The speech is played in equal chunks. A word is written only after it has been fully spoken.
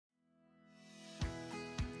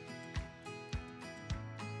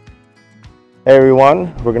Hey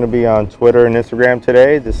everyone, we're going to be on Twitter and Instagram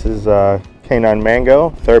today. This is Canine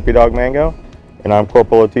Mango, Therapy Dog Mango, and I'm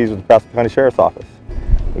Corporal Ortiz with the Pasco County Sheriff's Office.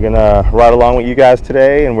 We're going to ride along with you guys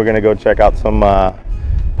today, and we're going to go check out some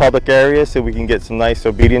public areas so we can get some nice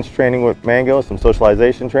obedience training with Mango, some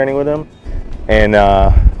socialization training with him, and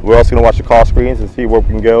we're also going to watch the call screens and see where we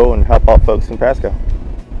can go and help out folks in Pasco.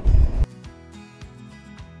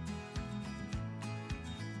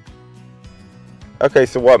 Okay,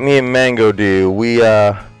 so what me and Mango do, we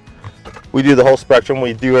do the whole spectrum.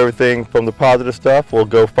 We do everything from the positive stuff. We'll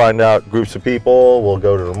go find out groups of people. We'll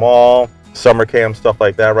go to the mall, summer camp, stuff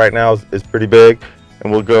like that. Right now is pretty big.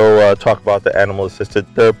 And we'll go talk about the animal assisted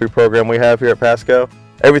therapy program we have here at Pasco.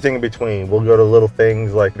 Everything in between. We'll go to little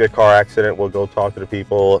things like a car accident. We'll go talk to the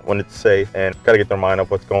people when it's safe and kind of get their mind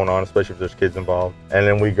up what's going on, especially if there's kids involved. And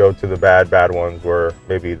then we go to the bad ones where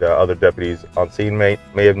maybe the other deputies on scene may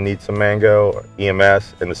have need some Mango,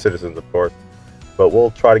 EMS, and the citizens, of course. But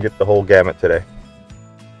we'll try to get the whole gamut today.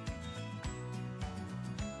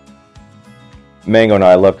 Mango and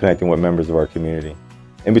I love connecting with members of our community.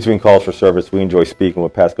 In between calls for service, we enjoy speaking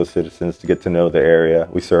with Pasco citizens to get to know the area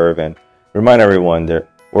we serve and remind everyone that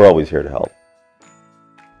we're always here to help.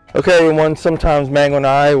 Okay everyone, sometimes Mango and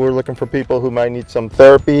I, we're looking for people who might need some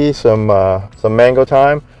therapy, some Mango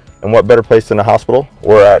time, and what better place than a hospital.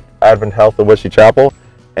 We're at Advent Health in Wesley Chapel,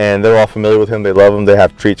 and they're all familiar with him, they love him, they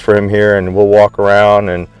have treats for him here, and we'll walk around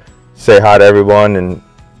and say hi to everyone, and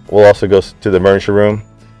we'll also go to the emergency room,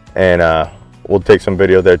 and we'll take some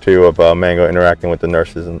video there too of Mango interacting with the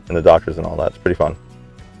nurses and the doctors and all that. It's pretty fun.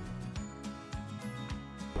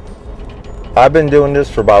 I've been doing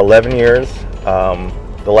this for about 11 years,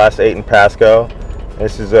 the last 8 in Pasco.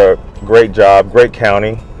 This is a great job, great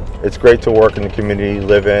county. It's great to work in the community,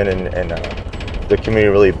 live in, and the community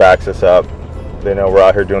really backs us up. They know we're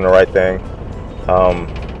out here doing the right thing.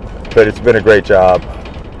 But it's been a great job.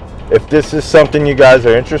 If this is something you guys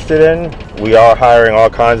are interested in, we are hiring all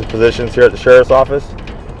kinds of positions here at the Sheriff's Office,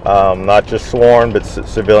 not just sworn, but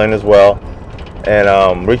civilian as well.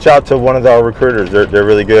 And reach out to one of our recruiters. They're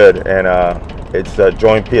really good, and it's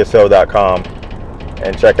joinpso.com,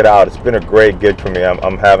 and check it out. It's been a great gig for me.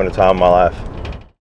 I'm having a time of my life.